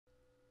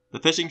The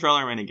Fishing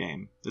Trawler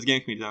minigame. This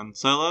game can be done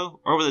solo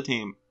or with a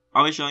team.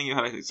 I'll be showing you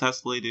how to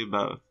successfully do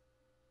both.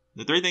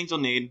 The three things you'll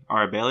need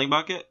are a bailing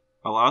bucket,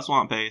 a lot of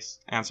swamp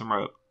paste, and some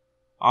rope.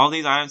 All of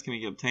these items can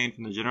be obtained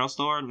from the general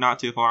store not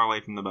too far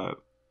away from the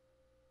boat.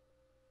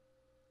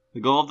 The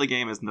goal of the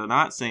game is to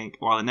not sink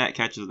while the net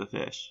catches the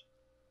fish.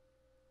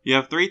 You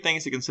have three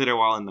things to consider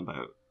while in the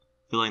boat: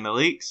 filling the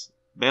leaks,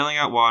 bailing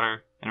out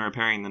water, and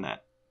repairing the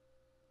net.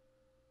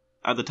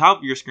 At the top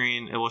of your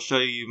screen, it will show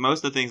you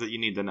most of the things that you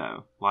need to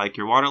know, like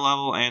your water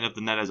level and if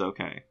the net is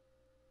okay.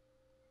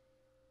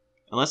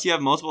 Unless you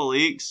have multiple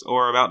leaks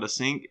or are about to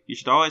sink, you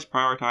should always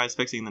prioritize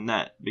fixing the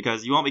net,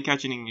 because you won't be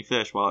catching any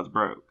fish while it's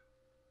broke.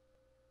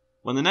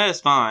 When the net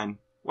is fine,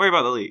 worry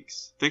about the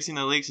leaks. Fixing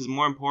the leaks is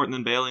more important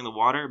than bailing the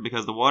water,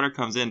 because the water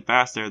comes in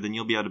faster than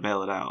you'll be able to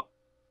bail it out.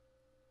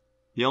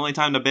 The only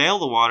time to bail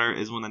the water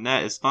is when the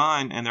net is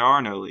fine and there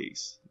are no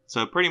leaks,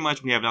 so pretty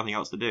much we have nothing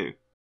else to do.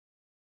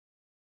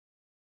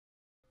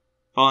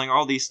 Following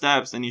all these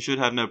steps, and you should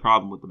have no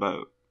problem with the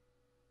boat.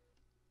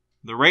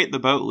 The rate the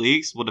boat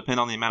leaks will depend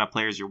on the amount of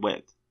players you're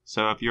with,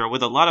 so if you're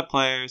with a lot of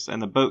players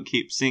and the boat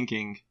keeps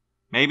sinking,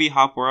 maybe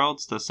hop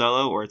worlds to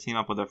solo or team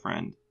up with a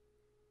friend.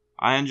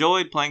 I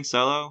enjoyed playing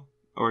solo,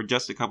 or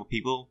just a couple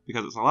people,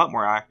 because it's a lot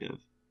more active.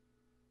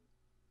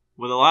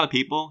 With a lot of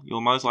people,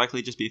 you'll most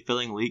likely just be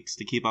filling leaks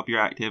to keep up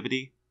your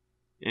activity.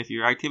 If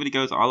your activity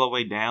goes all the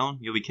way down,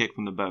 you'll be kicked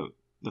from the boat.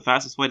 The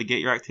fastest way to get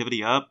your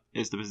activity up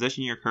is to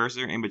position your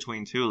cursor in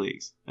between two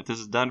leaks. If this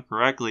is done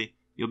correctly,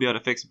 you'll be able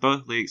to fix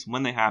both leaks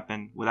when they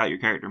happen without your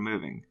character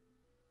moving.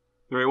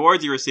 The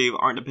rewards you receive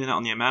aren't dependent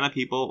on the amount of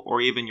people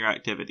or even your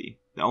activity.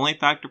 The only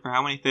factor for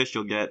how many fish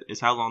you'll get is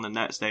how long the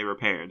net stays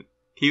repaired.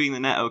 Keeping the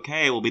net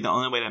okay will be the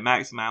only way to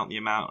max out the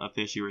amount of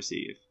fish you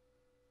receive.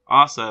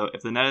 Also,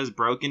 if the net is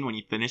broken when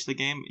you finish the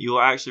game, you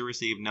will actually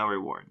receive no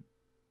reward.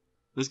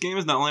 This game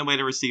is the only way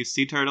to receive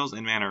sea turtles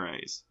and manta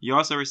rays. You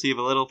also receive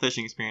a little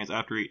fishing experience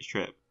after each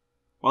trip.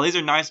 While these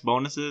are nice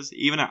bonuses,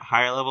 even at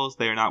higher levels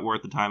they are not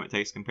worth the time it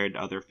takes compared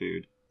to other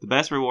food. The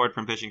best reward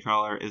from Fishing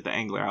Trawler is the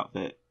angler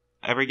outfit.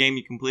 Every game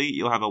you complete,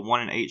 you'll have a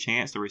 1 in 8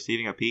 chance of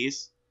receiving a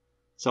piece,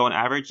 so on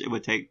average it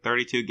would take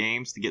 32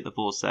 games to get the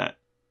full set,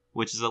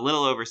 which is a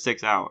little over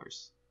 6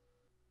 hours.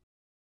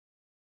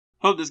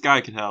 Hope this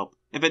guide could help.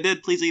 If it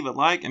did, please leave a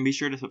like and be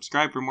sure to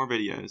subscribe for more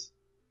videos.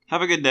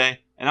 Have a good day,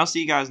 and I'll see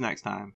you guys next time.